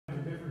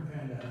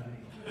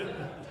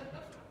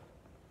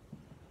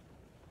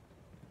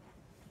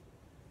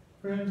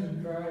Friends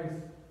in Christ,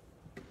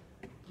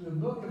 the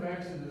book of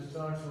Exodus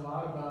talks a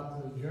lot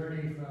about the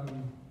journey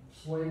from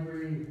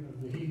slavery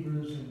of the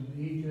Hebrews in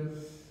Egypt,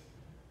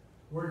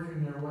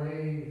 working their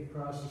way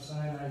across the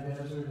Sinai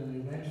Desert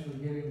and eventually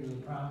getting to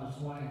the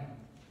Promised Land.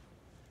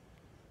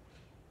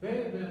 They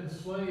had been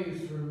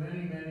slaves for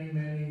many, many,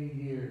 many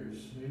years,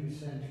 maybe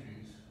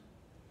centuries.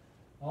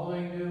 All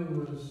they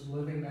knew was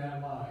living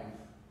that life,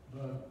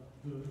 but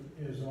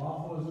as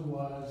awful as it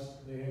was,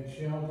 they had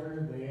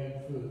shelter, they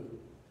had food.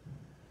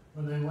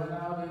 When they went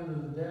out into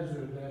the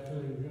desert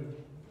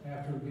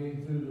after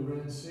getting through the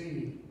Red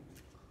Sea,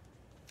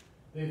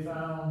 they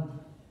found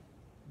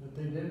that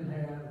they didn't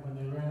have, when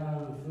they ran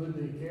out of the food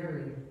they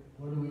carried,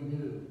 what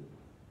do?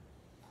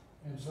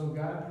 And so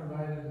God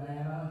provided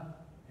manna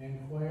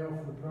and quail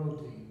for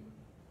protein.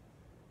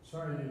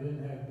 Sorry, they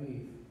didn't have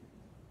beef.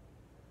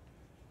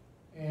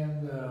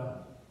 And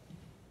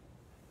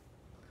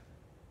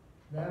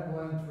that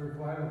went for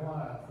quite a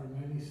while, for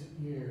many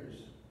years.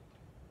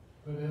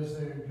 But as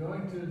they're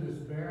going through this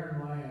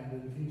barren land,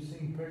 and if you've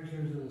seen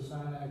pictures of the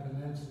Sinai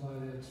Peninsula,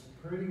 it's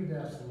pretty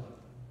desolate.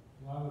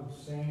 A lot of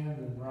sand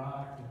and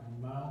rock and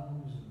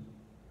mountains, and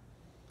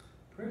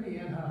pretty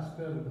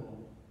inhospitable.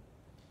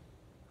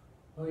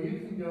 Well, you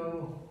can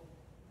go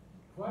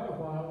quite a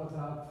while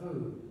without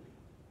food,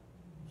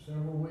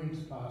 several weeks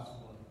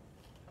possibly.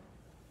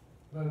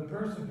 But a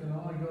person can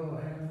only go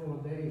a handful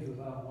of days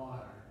without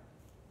water.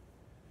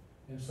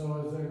 And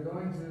so as they're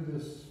going through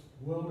this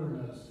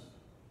wilderness,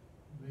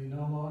 they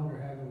no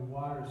longer have a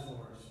water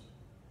source.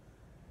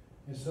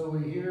 And so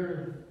we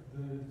hear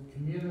the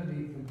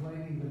community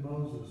complaining to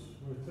Moses,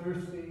 we're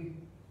thirsty,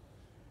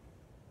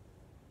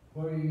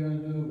 what are you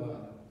going to do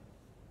about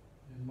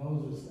it? And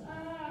Moses,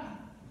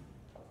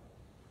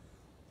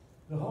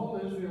 The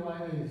whole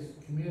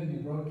Israelite community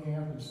broke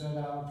camp and set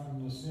out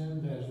from the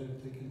Sin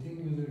Desert to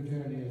continue their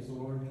journey as the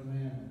Lord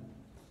commanded.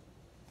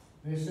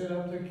 They set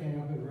up their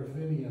camp at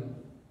Rephidim,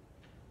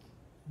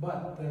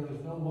 but there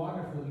was no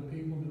water for the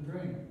people to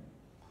drink.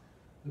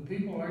 The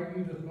people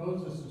argued with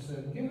Moses and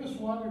said, give us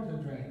water to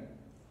drink.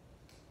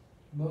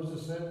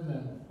 Moses said to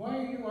them, why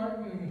are you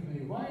arguing with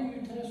me? Why are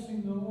you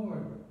testing the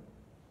Lord?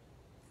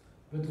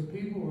 But the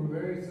people were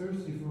very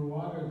thirsty for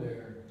water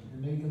there,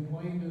 and they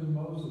complained to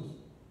Moses,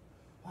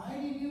 why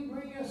did you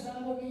bring us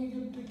out of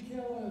Egypt to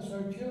kill us,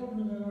 our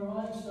children and our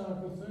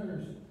livestock with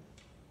thirst?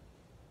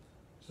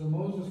 So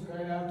Moses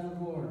cried out to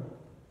the Lord,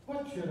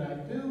 what should I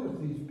do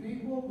with these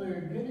people?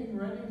 They're getting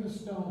ready to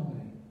stone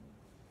me.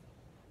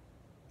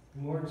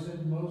 The Lord said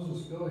to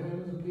Moses, go ahead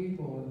of the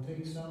people and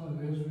take some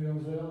of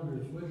Israel's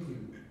elders with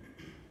you.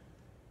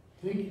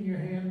 Take in your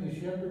hand the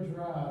shepherd's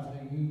rod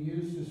that you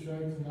used to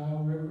strike the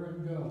Nile River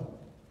and go.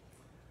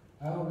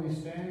 I will be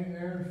standing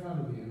there in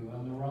front of you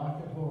on the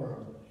rock at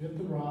Horeb. Hit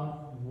the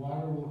rock and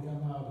water will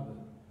come out of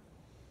it,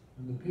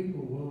 and the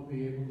people will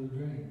be able to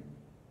drink.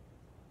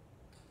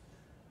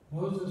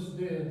 Moses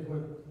did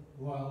what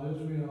while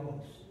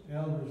Israel's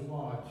elders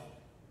watched.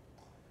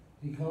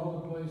 He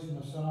called the place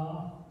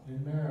Massah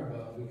and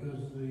Meribah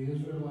because the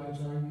Israelites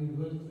argued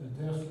with and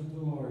tested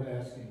the Lord,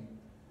 asking,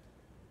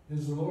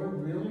 is the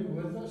Lord really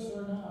with us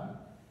or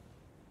not?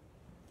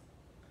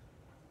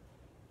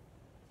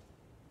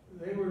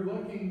 They were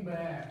looking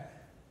back.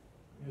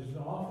 As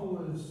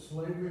awful as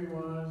slavery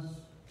was,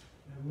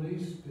 at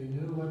least they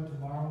knew what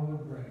tomorrow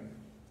would bring.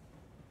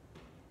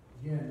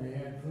 Again, they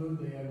had food,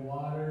 they had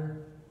water.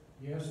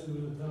 Yes, it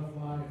was a tough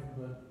life,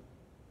 but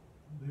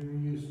they were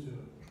used to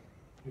it,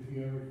 if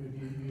you ever could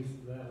get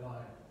used to that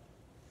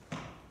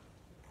life.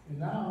 And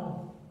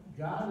now,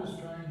 God is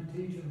trying to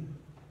teach them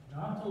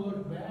not to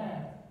look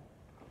back,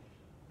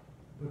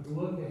 but to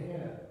look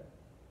ahead.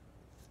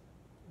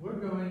 We're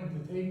going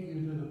to take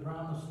you to the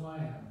Promised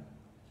Land,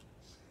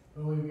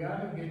 but we've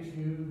got to get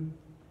you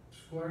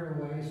squared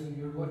away so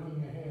you're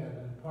looking ahead.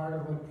 And part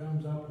of what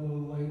comes up a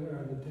little later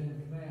are the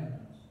Ten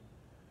Commandments.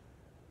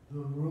 The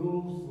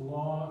rules, the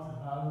law,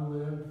 how to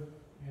live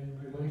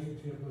in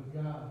relationship with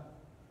God.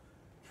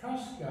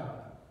 Trust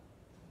God.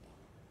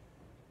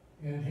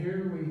 And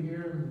here we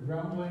hear them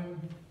grumbling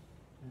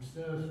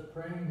instead of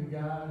praying to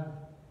God,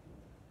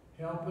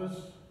 help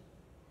us.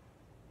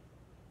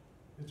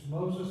 It's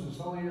Moses, it's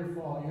all your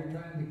fault. You're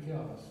trying to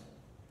kill us.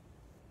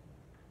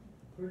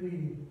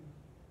 Pretty,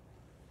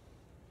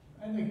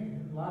 I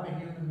think, a lot of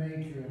human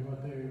nature in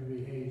what they're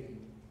behaving.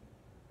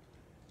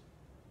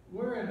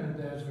 We're in a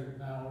desert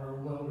now, or a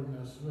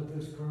wilderness, with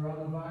this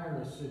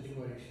coronavirus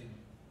situation.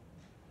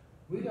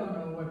 We don't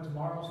know what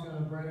tomorrow's going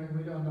to bring.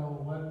 We don't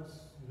know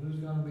who's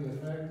going to be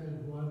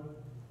affected,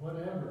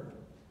 whatever.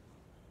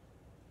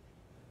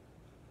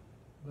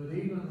 But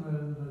even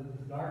in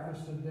the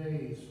darkest of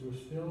days, we're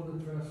still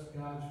to trust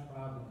God's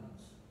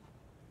providence.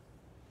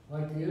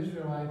 Like the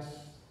Israelites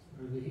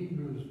or the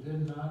Hebrews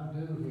did not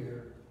do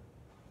here,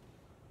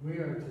 we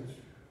are to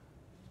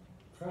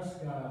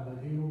trust God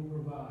that He will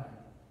provide.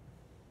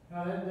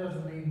 Now that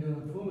doesn't mean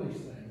doing foolish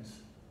things,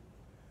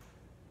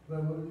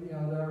 but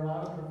there are a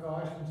lot of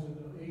precautions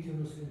that each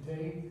of us can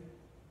take,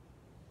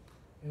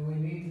 and we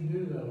need to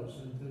do those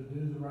and to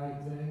do the right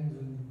things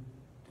and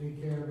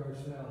take care of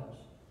ourselves.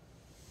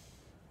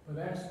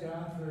 but ask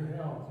God for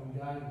help and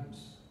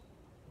guidance.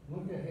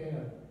 Look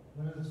ahead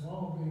when it's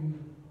all been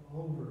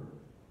over.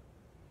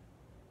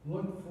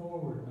 Look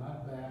forward,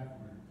 not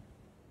backward.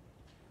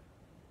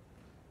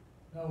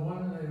 Now,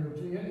 when they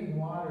were getting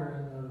water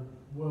in the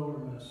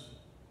wilderness,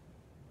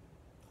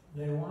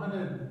 they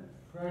wanted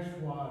fresh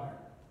water.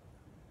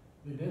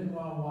 They didn't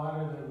want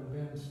water that had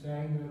been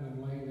stagnant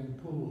and laid in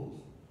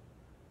pools.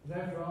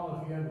 Because after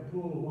all, if you have a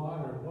pool of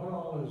water, what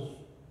all has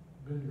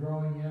been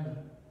growing in it?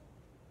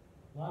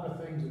 A lot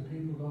of things that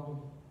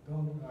people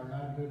are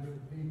not good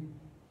for people.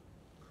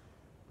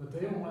 But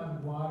they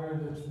want water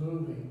that's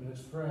moving,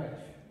 that's fresh,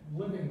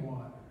 living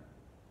water.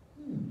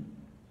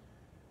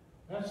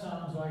 That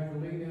sounds like a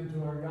lead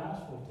into our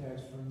gospel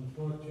text from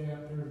the 4th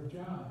chapter of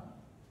John.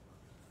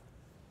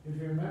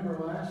 If you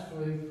remember last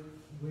week,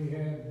 we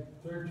had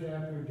 3rd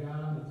chapter of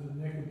John with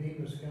the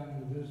Nicodemus coming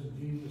to visit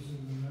Jesus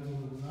in the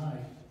middle of the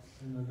night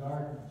in the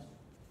darkness.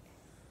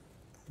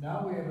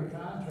 Now we have a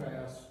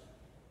contrast.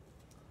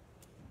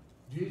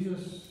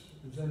 Jesus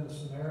is in a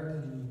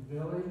Samaritan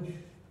village.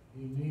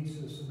 He meets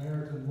a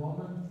Samaritan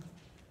woman.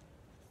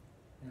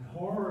 And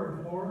horror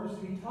of horrors,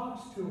 he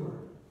talks to her.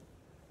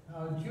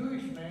 Now, a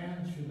Jewish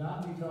man should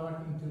not be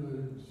talking to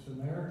a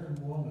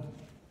Samaritan woman.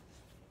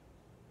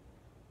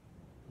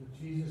 But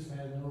Jesus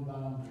had no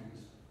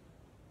boundaries.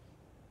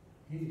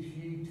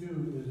 She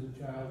too is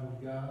a child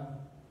of God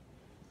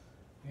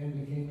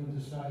and became a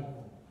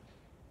disciple.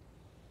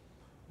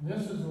 And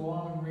this is a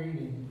long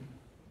reading,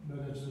 but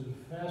it's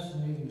a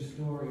fascinating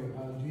story of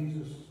how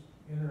Jesus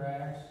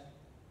interacts.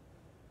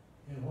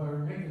 And where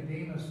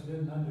Nicodemus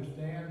didn't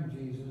understand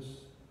Jesus,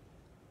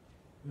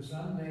 this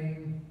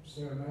unnamed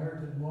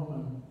Samaritan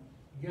woman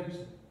gets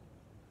it.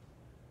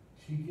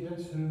 She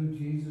gets who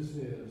Jesus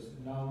is.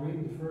 And I'll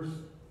read the first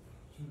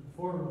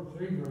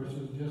 3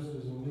 verses just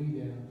as a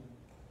lead-in.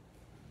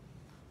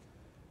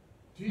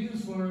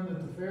 Jesus learned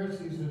that the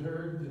Pharisees had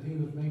heard that he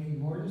was making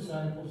more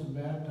disciples and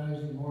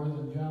baptizing more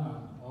than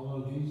John,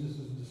 although Jesus'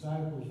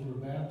 disciples were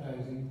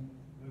baptizing,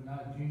 but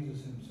not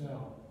Jesus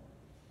himself.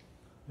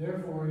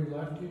 Therefore he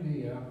left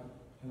Judea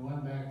and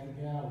went back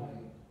to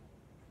Galilee.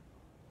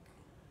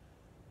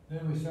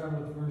 Then we start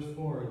with verse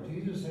 4.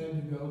 Jesus had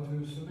to go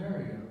through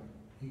Samaria.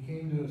 He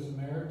came to a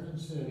Samaritan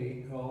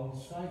city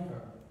called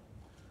Sychar,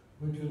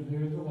 which was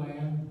near the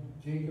land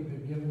Jacob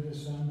had given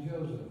his son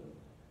Joseph.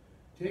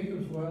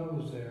 Jacob's well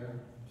was there.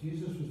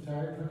 Jesus was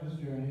tired from his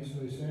journey,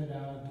 so he sat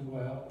down at the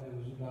well. It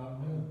was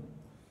about noon.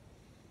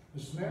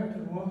 The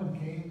Samaritan woman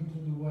came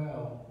to the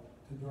well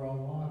to draw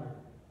water.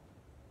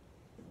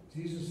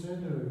 Jesus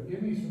said to her,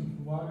 "Give me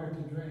some water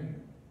to drink."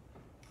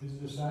 His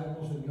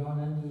disciples had gone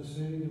into the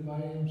city to buy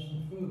him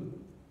some food.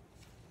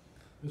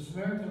 The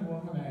Samaritan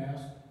woman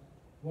asked,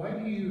 "Why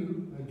do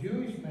you, a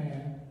Jewish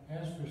man,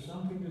 ask for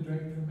something to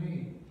drink from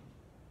me,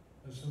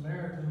 a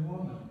Samaritan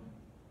woman?"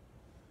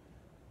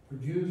 For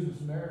Jews and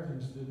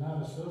Samaritans did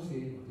not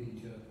associate with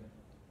each other.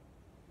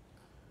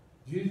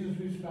 Jesus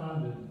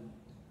responded,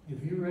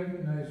 "If you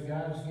recognize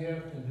God's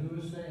gift and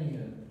who is saying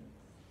it,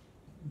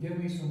 'Give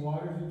me some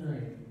water to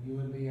drink,' you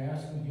would be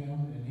asking him,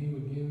 and he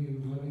would give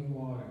you living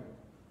water."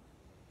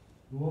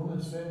 The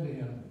woman said to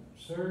him,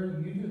 "Sir,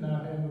 you do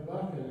not have a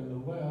bucket, and the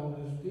well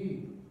is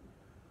deep.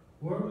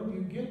 Where would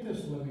you get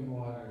this living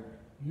water?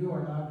 You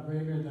are not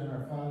greater than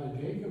our father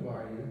Jacob,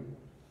 are you?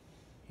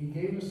 He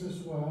gave us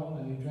this well,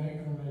 and he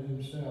drank from it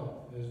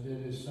himself, as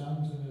did his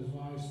sons and his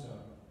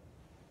livestock."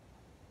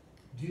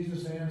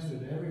 Jesus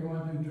answered,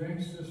 "Everyone who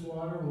drinks this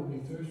water will be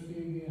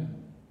thirsty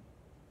again.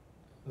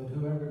 But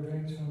whoever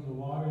drinks from the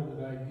water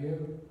that I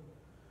give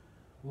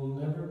will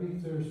never be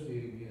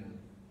thirsty again.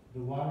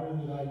 The water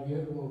that I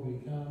give will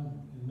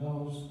become in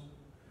those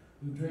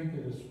who drink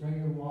it a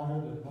spring of water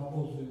that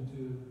bubbles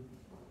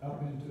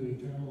up into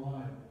eternal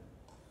life."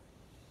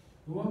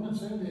 The woman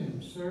said to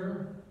him,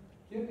 "Sir,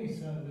 give me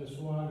some of this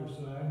water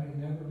so that I may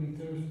never be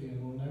thirsty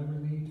and will never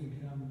need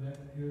to come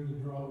back here to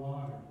draw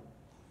water."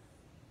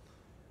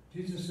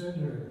 Jesus said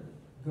to her,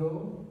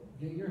 "Go,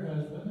 get your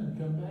husband and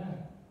come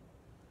back."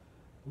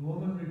 The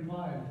woman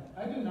replied,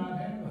 "I do not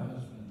have a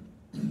husband."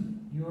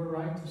 "You are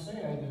right to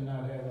say I do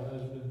not have a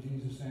husband,"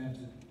 Jesus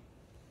answered.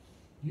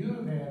 "You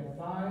have had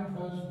 5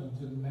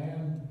 husbands, and the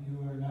man you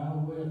are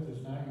now with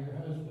is not your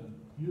husband.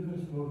 You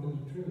have spoken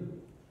the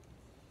truth."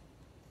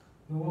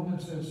 The woman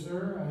said,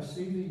 "Sir, I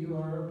see that you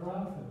are a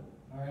prophet.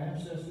 Our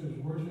ancestors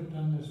worshipped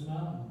on this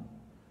mountain,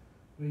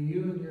 but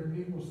you and your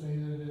people say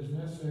that it is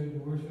necessary to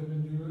worship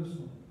in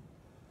Jerusalem."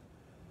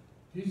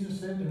 Jesus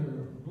said to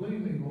her,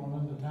 "Believe me,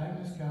 woman, the time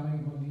is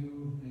coming when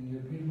you and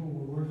your people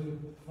will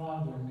worship the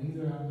Father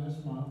neither on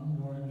this mountain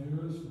nor in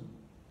Jerusalem.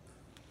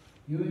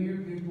 You and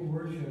your people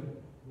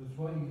worship with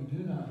what you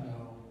do not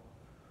know.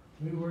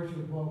 We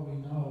worship what we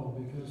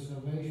know, because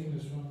salvation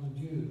is from the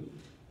Jews.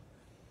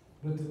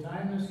 But the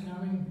time is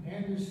coming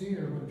and is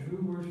here when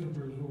true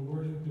worshipers will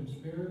worship in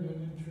spirit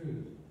and in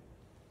truth.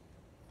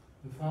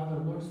 The Father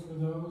looks for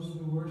those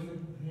who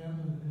worship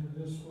him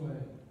in this way.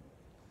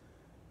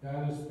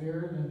 God is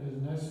spirit, and it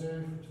is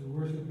necessary to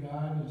worship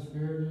God in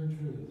spirit and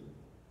truth."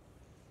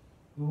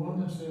 The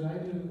woman said,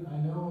 I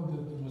know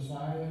that the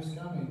Messiah is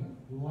coming,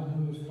 the one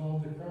who is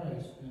called the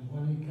Christ, and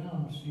when he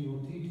comes, he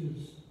will teach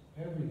us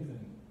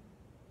everything.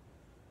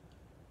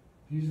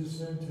 Jesus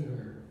said to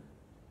her,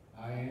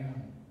 I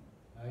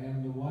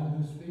am the one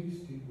who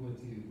speaks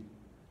with you.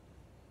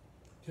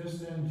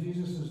 Just then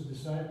Jesus'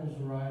 disciples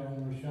arrived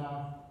and were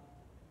shocked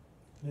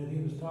that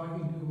he was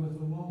talking with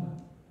a woman.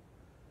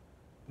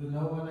 But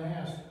no one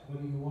asked,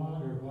 what do you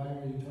want, or why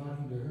are you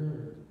talking to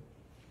her?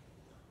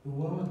 The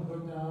woman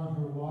put down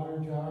her water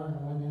jar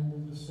and went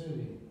into the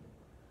city.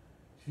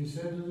 She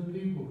said to the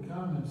people,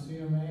 come and see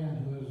a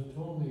man who has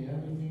told me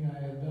everything I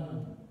have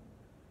done.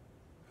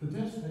 Could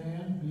this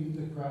man be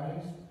the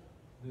Christ?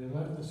 They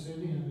left the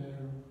city and they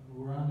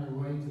were on their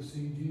way to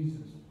see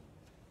Jesus.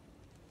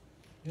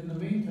 In the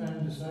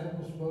meantime,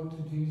 disciples spoke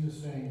to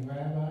Jesus, saying,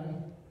 Rabbi,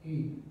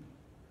 eat.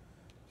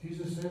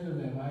 Jesus said to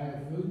them, I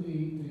have food to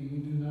eat that you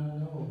do not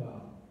know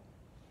about.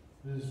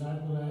 The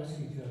disciples asked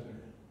each other,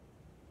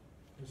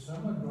 has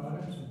someone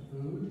brought him some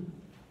food?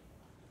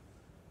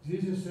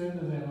 Jesus said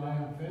to them, I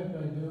am fed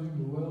by doing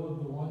the will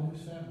of the one who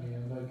sent me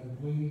and by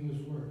completing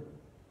his work.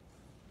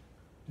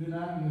 Do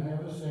not you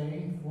have a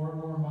saying, 4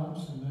 more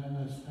months and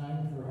then it's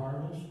time for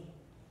harvest?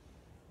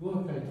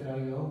 Look, I tell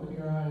you, open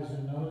your eyes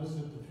and notice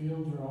that the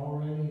fields are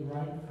already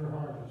ripe for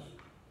harvest.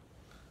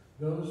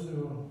 Those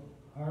who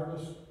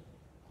harvest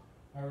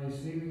are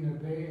receiving their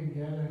pay and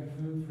gathering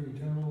food for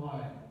eternal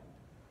life,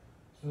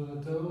 so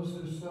that those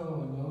who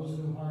sow and those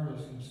who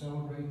harvest can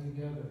celebrate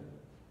together.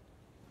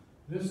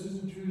 This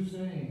is a true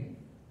saying,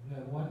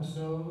 that one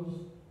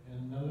sows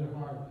and another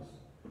harvests.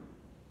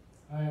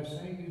 I have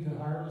sent you to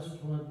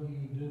harvest what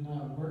you did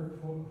not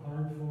work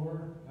hard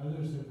for.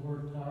 Others have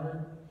worked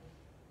hard,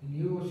 and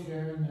you will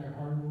share in their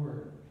hard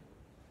work.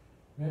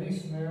 Many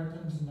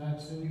Samaritans in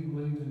that city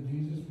believed in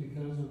Jesus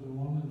because of the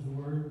woman's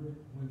word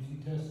when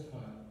she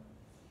testified.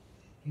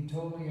 He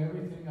told me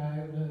everything I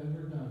have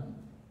ever done.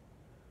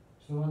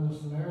 So when the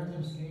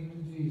Samaritans came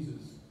to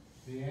Jesus,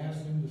 they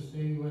asked him to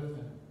stay with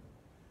them.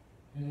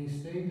 And he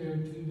stayed there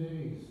 2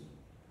 days.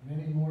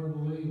 Many more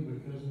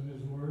believed because of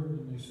his word,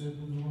 and they said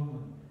to the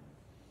woman,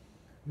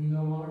 we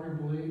no longer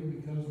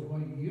believe because of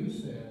what you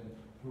said,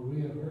 for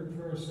we have heard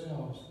for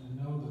ourselves and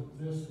know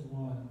that this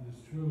one is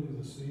truly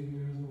the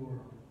Savior of the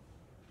world.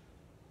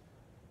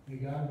 May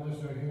God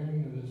bless our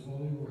hearing of his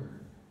holy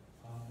word.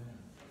 Amen.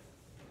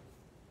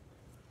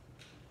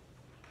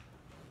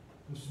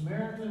 The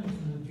Samaritans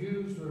and the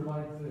Jews were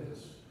like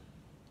this.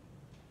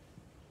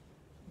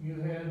 You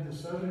had the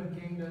southern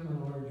kingdom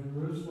where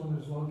Jerusalem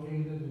is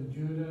located in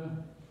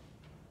Judah.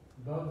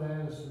 Above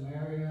that is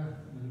Samaria,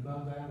 and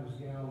above that was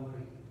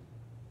Galilee.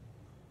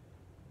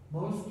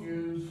 Most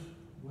Jews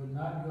would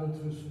not go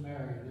to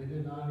Samaria. They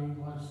did not even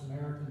want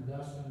Samaritan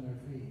dust on their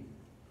feet.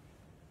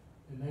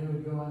 And they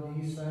would go on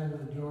the east side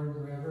of the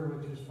Jordan River,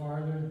 which is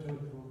farther. It took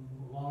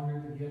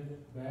longer to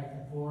get back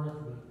and forth,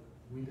 but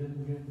we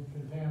didn't get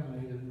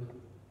contaminated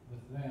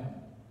with them.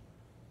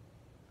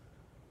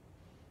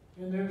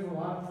 And there's a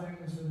lot of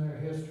things in their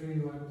history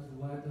what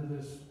led to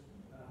this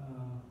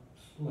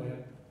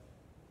split.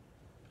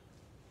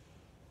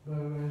 But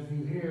as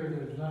you hear,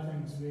 there's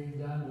nothing being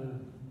done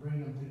to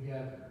bring them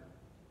together.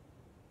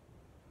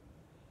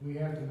 We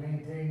have to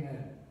maintain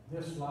that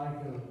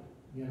dislike of,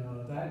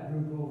 that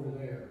group over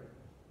there.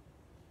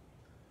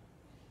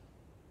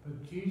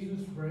 But Jesus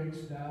breaks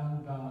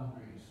down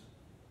boundaries.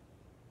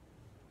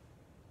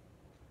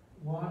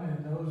 One,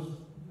 in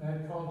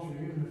that culture,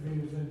 even if he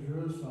was in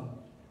Jerusalem,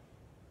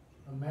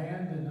 a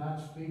man did not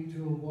speak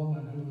to a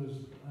woman who was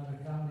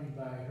unaccompanied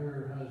by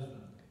her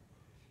husband.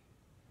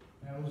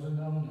 That was a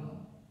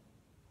no-no.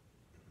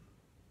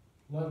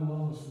 Let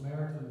alone a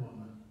Samaritan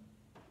woman.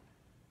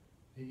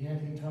 And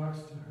yet he talks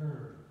to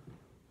her.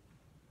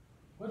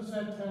 What does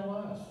that tell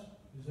us?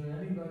 Is there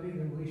anybody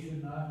that we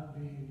should not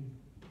be in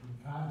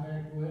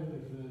contact with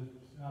if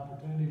the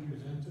opportunity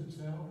presents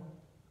itself?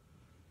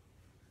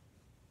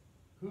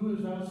 Who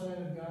is outside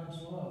of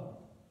God's love?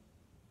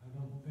 I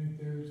don't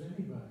think there is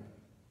anybody.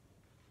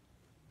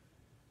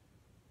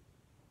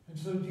 And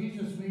so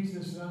Jesus meets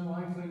this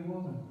unlikely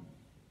woman.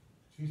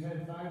 She's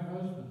had 5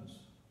 husbands.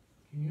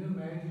 Can you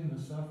imagine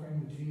the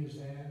suffering that she has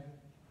had?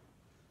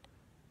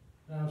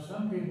 Now,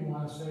 some people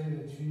want to say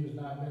that she has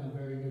not been a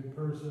very good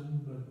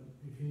person, but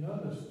if you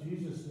notice,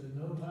 Jesus at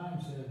no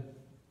time said,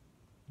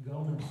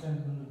 go and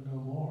sin no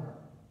more.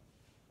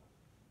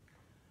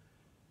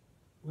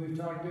 We've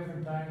talked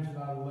different times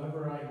about a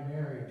Levirate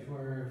marriage,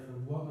 where if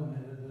a woman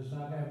does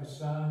not have a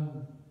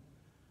son,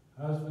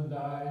 husband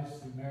dies,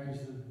 she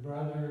marries the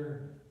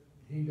brother,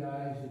 he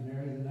dies, you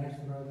marry the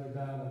next brother,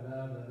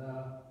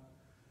 da-da-da-da-da.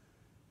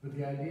 But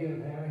the idea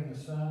of having a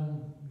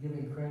son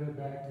giving credit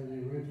back to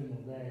the original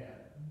dad,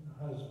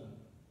 the husband.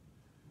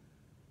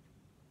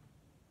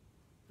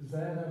 Does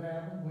that have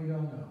happened? We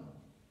don't know.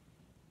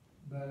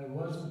 But it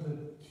wasn't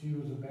that she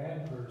was a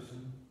bad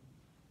person,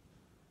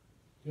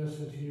 just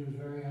that she was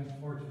very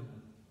unfortunate.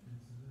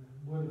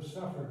 And would have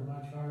suffered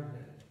much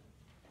hardship.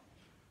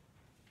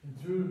 And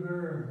through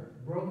her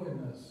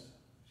brokenness,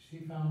 she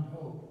found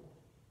hope.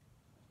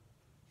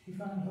 She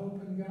found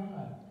hope in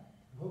God.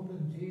 Hope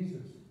in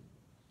Jesus.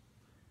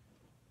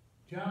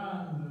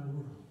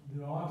 John,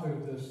 the author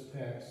of this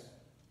text,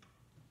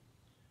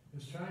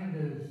 is trying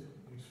to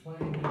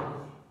explain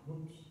to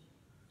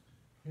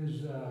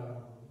his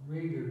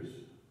readers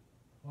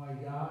why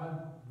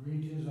God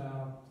reaches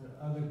out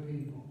to other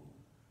people.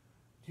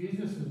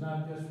 Jesus is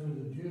not just for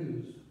the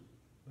Jews,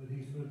 but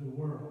he's for the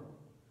world.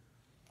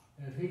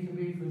 And if he can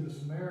be for the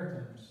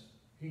Samaritans,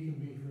 he can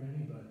be for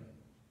anybody.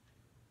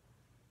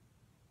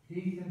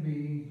 He can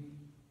be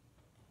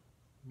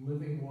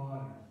living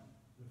water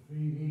to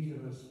feed each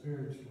of us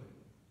spiritually.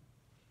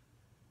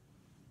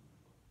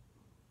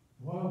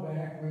 A while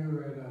back, we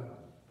were at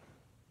a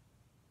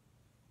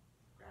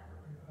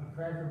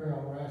Cracker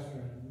Barrel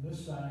restaurant, and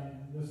this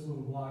sign, this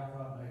little block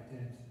caught my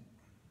attention.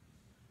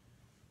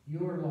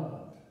 You are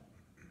loved.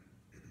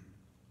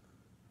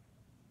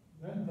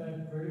 Doesn't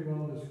that pretty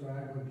well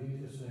describe what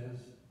Jesus says?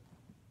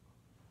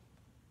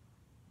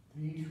 To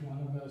each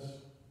one of us,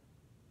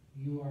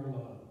 you are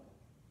loved.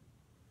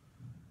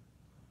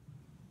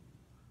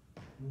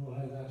 We'll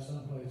have that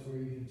someplace where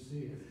you can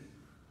see it.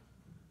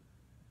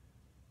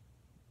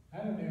 I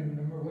don't even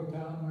remember what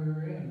town we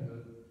were in,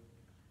 but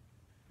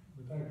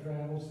with our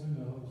travels,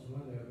 who knows,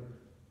 whatever.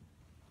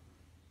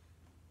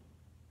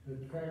 The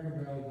Cracker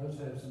Barrel does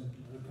have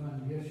a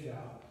fun gift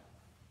shop.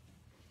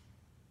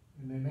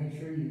 And they make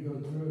sure you go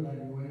through it on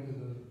your way to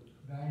the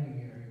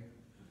dining area.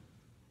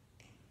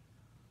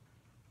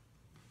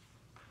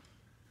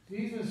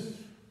 Jesus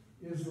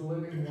is the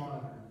living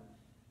water.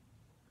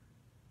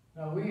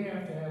 Now we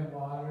have to have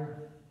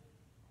water,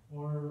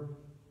 or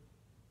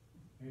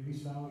maybe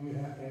some of you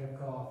have to have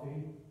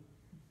coffee.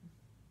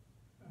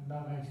 I'm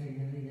not mentioning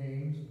any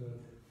names,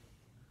 but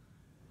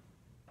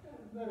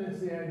it's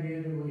the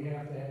idea that we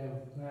have to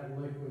have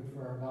that liquid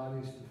for our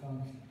bodies to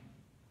function.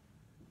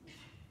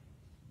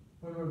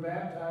 When we're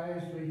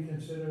baptized, we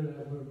consider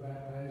that we're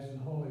baptized in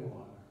holy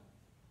water.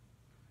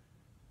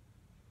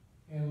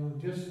 And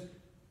just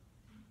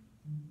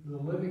the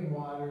living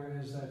water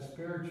is that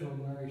spiritual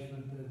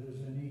nourishment that is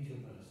in each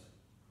of us.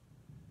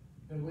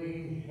 That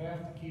we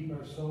have to keep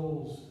our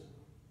souls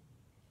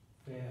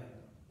fed,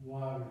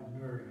 watered,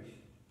 nourished.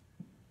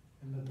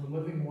 And that the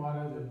living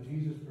water that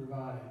Jesus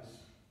provides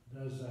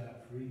does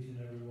that for each and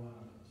every one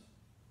of us.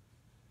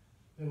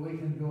 That we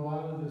can go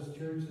out of this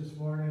church this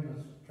morning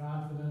with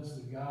confidence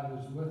that God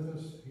is with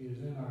us. He is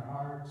in our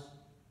hearts.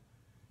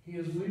 He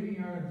is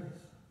leading us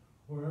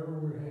wherever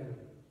we're headed.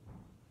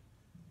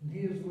 And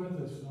he is with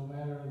us no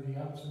matter the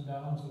ups and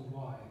downs of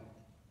life.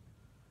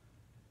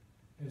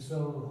 And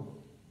so,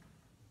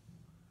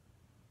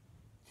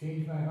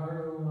 change my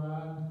heart, O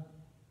God.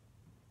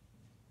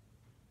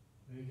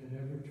 Make it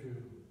ever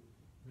true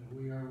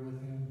that we are with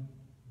him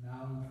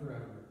now and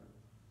forever.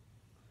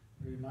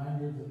 A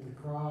reminder that the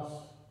cross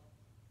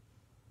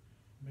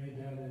made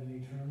that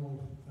an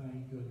eternal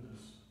thank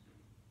goodness.